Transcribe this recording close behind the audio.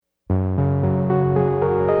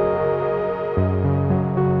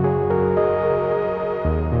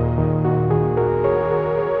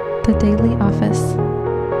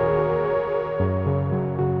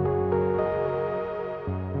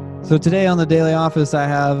So today on the Daily Office, I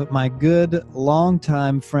have my good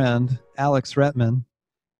longtime friend, Alex Retman,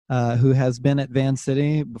 who has been at Van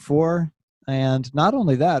City before. And not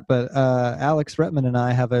only that, but Alex Retman and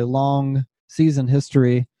I have a long season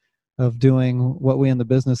history of doing what we in the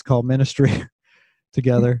business call ministry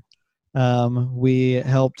together. We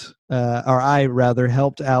helped, or I rather,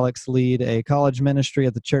 helped Alex lead a college ministry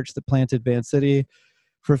at the church that planted Van City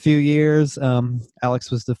for a few years.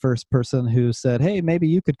 Alex was the first person who said, hey, maybe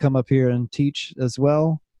you could come up here and teach as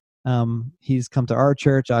well. He's come to our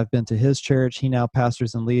church. I've been to his church. He now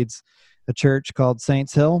pastors and leads a church called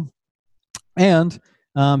Saints Hill. And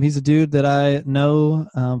he's a dude that I know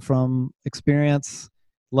from experience,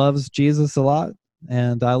 loves Jesus a lot,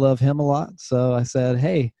 and I love him a lot. So I said,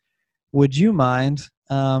 hey, would you mind?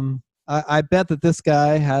 I bet that this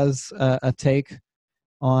guy has a take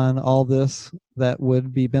on all this that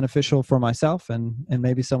would be beneficial for myself and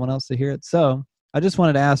maybe someone else to hear it. So I just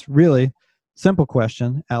wanted to ask really simple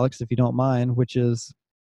question, Alex, if you don't mind, which is,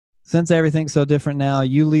 since everything's so different now,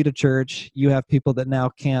 you lead a church, you have people that now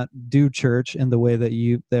can't do church in the way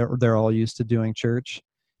that they're all used to doing church.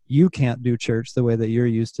 You can't do church the way that you're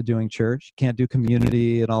used to doing church. You can't do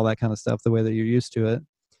community and all that kind of stuff the way that you're used to it.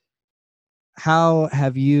 How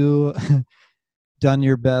have you done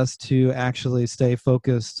your best to actually stay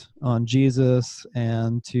focused on Jesus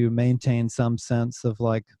and to maintain some sense of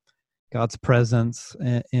like God's presence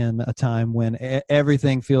in a time when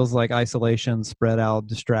everything feels like isolation, spread out,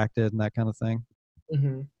 distracted, and that kind of thing?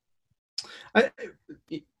 Mm-hmm.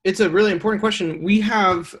 It's a really important question. We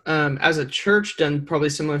have, as a church, done probably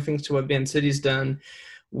similar things to what Van City's done.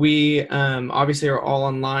 We obviously are all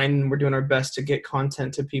online. We're doing our best to get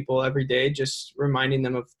content to people every day, just reminding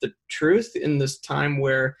them of the truth in this time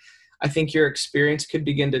where I think your experience could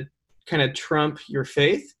begin to kind of trump your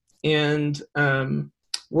faith. And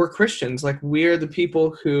we're Christians. Like, we're the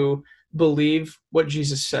people who believe what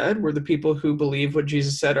Jesus said. We're the people who believe what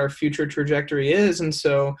Jesus said our future trajectory is. And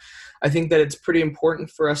so I think that it's pretty important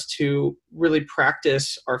for us to really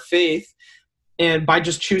practice our faith. And by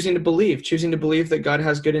just choosing to believe that God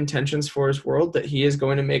has good intentions for his world, that he is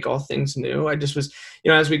going to make all things new. I just was,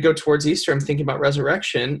 as we go towards Easter, I'm thinking about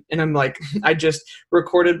resurrection, and I'm like, I just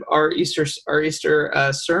recorded our Easter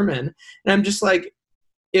sermon, and I'm just like,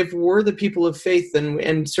 if we're the people of faith, then,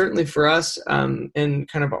 and certainly for us, in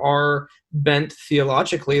kind of our bent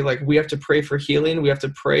theologically, like, we have to pray for healing. We have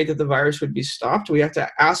to pray that the virus would be stopped. We have to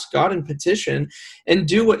ask God and petition and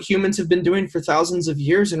do what humans have been doing for thousands of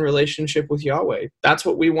years in relationship with Yahweh. That's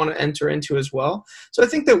what we want to enter into as well. So I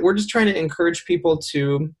think that we're just trying to encourage people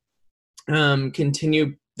to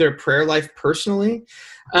continue their prayer life personally.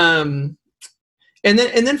 And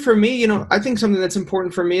then for me, I think something that's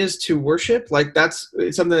important for me is to worship. Like, that's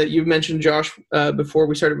something that you mentioned, Josh, before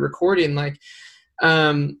we started recording. Like,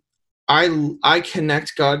 I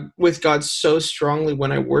connect with God so strongly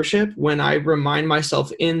when I worship, when I remind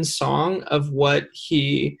myself in song of what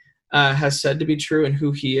he has said to be true and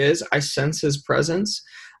who he is. I sense his presence.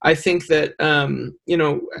 I think that,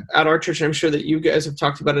 at our church, and I'm sure that you guys have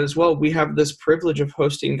talked about it as well, we have this privilege of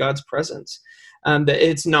hosting God's presence, that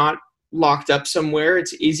it's not locked up somewhere.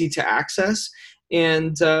 It's easy to access.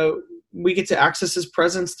 And we get to access his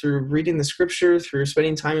presence through reading the scripture, through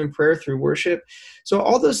spending time in prayer, through worship. So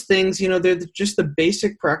all those things, they're just the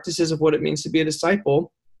basic practices of what it means to be a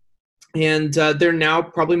disciple. And they're now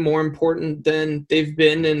probably more important than they've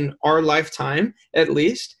been in our lifetime, at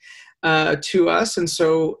least, to us. And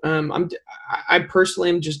so I personally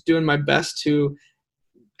am just doing my best to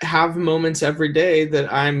have moments every day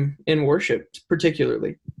that I'm in worship,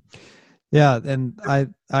 particularly. Yeah, and I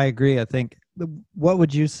agree. I think, what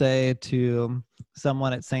would you say to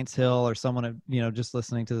someone at Saints Hill or someone, just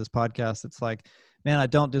listening to this podcast? It's like, man, I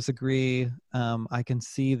don't disagree. I can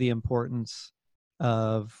see the importance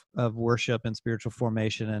of worship and spiritual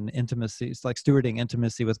formation and intimacy. It's like stewarding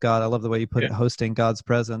intimacy with God. I love the way you put it, hosting God's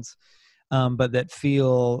presence. But that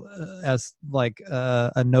feel as like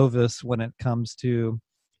a novice when it comes to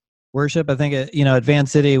worship. I think, at Van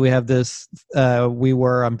City, we have this,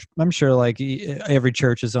 I'm sure like every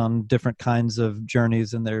church is on different kinds of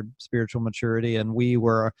journeys in their spiritual maturity. And we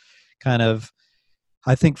were kind of,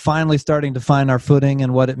 I think, finally starting to find our footing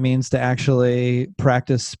and what it means to actually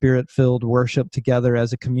practice spirit-filled worship together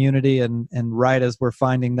as a community. And right as we're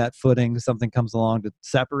finding that footing, something comes along to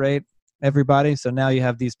separate everybody. So now you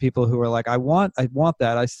have these people who are like, I want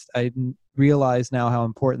that. I realize now how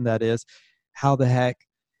important that is. How the heck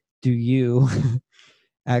do you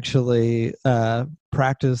actually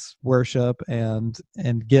practice worship and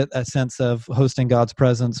get a sense of hosting God's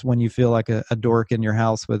presence when you feel like a dork in your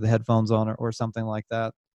house with headphones on or something like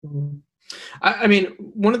that? I mean,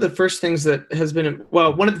 one of the first things that has been,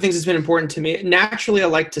 well, one of the things that's been important to me, naturally, I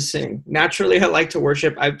like to sing. Naturally, I like to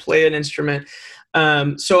worship. I play an instrument.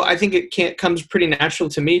 So I think comes pretty natural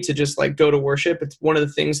to me to just like go to worship. It's one of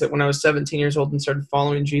the things that when I was 17 years old and started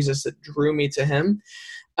following Jesus that drew me to him.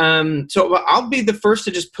 So I'll be the first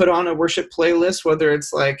to just put on a worship playlist, whether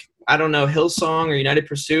it's like, I don't know, Hillsong or United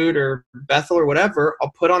Pursuit or Bethel or whatever.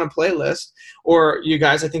 I'll put on a playlist. Or you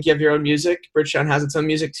guys, I think you have your own music. Bridgetown has its own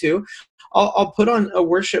music too. I'll put on a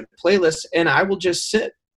worship playlist and I will just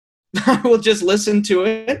sit. I will just listen to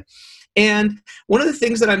it. And one of the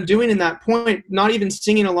things that I'm doing in that point, not even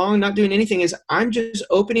singing along, not doing anything, is I'm just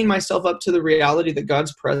opening myself up to the reality that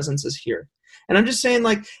God's presence is here. And I'm just saying,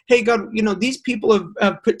 like, hey, God, these people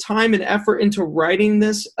have put time and effort into writing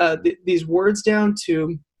these words down,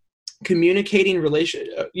 to communicating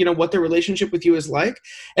what their relationship with you is like.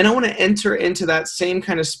 And I want to enter into that same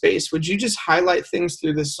kind of space. Would you just highlight things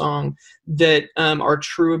through this song that are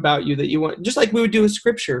true about you, that you want, just like we would do with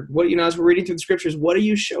scripture? What, as we're reading through the scriptures, what are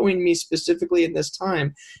you showing me specifically in this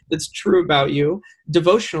time that's true about you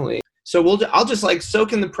devotionally? So I'll just like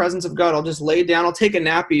soak in the presence of God. I'll just lay down. I'll take a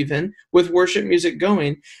nap even with worship music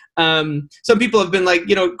going. Some people have been like,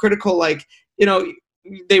 critical, like,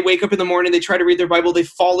 they wake up in the morning, they try to read their Bible, they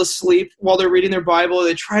fall asleep while they're reading their Bible,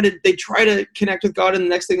 they try to connect with God, and the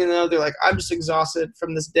next thing you know, they're like, I'm just exhausted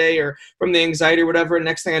from this day or from the anxiety or whatever. And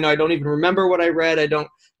next thing I know, I don't even remember what I read.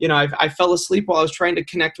 I fell asleep while I was trying to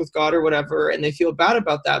connect with God or whatever, and they feel bad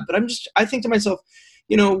about that. But I think to myself,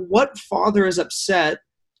 what father is upset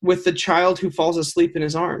with the child who falls asleep in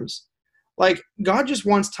his arms? Like, God just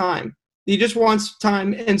wants time. He just wants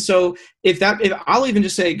time. And so if I'll even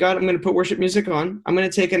just say, God, I'm going to put worship music on. I'm going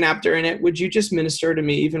to take a nap during it. Would you just minister to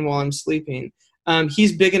me even while I'm sleeping?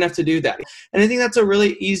 He's big enough to do that. And I think that's a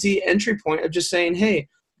really easy entry point of just saying, hey,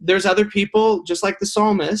 there's other people just like the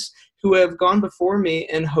psalmist who have gone before me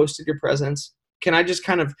and hosted your presence. Can I just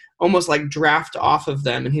kind of almost like draft off of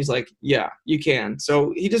them? And he's like, yeah, you can.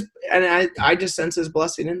 So I just sense his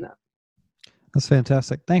blessing in that. That's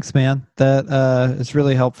fantastic. Thanks, man. That is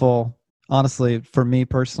really helpful, honestly, for me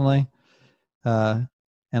personally. And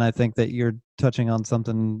I think that you're touching on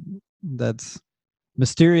something that's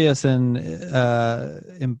mysterious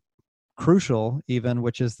and crucial even,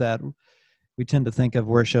 which is that we tend to think of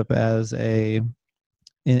worship as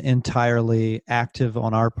entirely active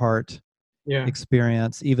on our part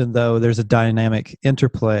experience, even though there's a dynamic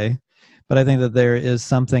interplay. But I think that there is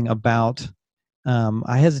something about,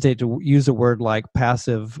 I hesitate to use a word like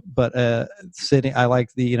passive, but sitting. I like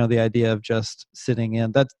the idea of just sitting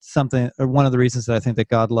in. That's something. One of the reasons that I think that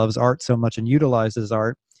God loves art so much and utilizes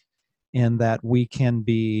art, in that we can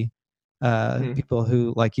be people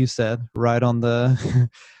who, like you said, write on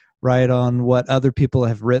what other people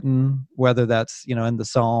have written, whether that's in the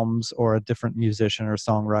Psalms or a different musician or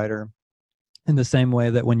songwriter. In the same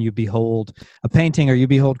way that when you behold a painting or you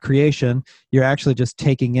behold creation, you're actually just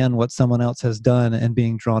taking in what someone else has done and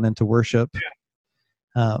being drawn into worship,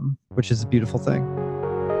 which is a beautiful thing.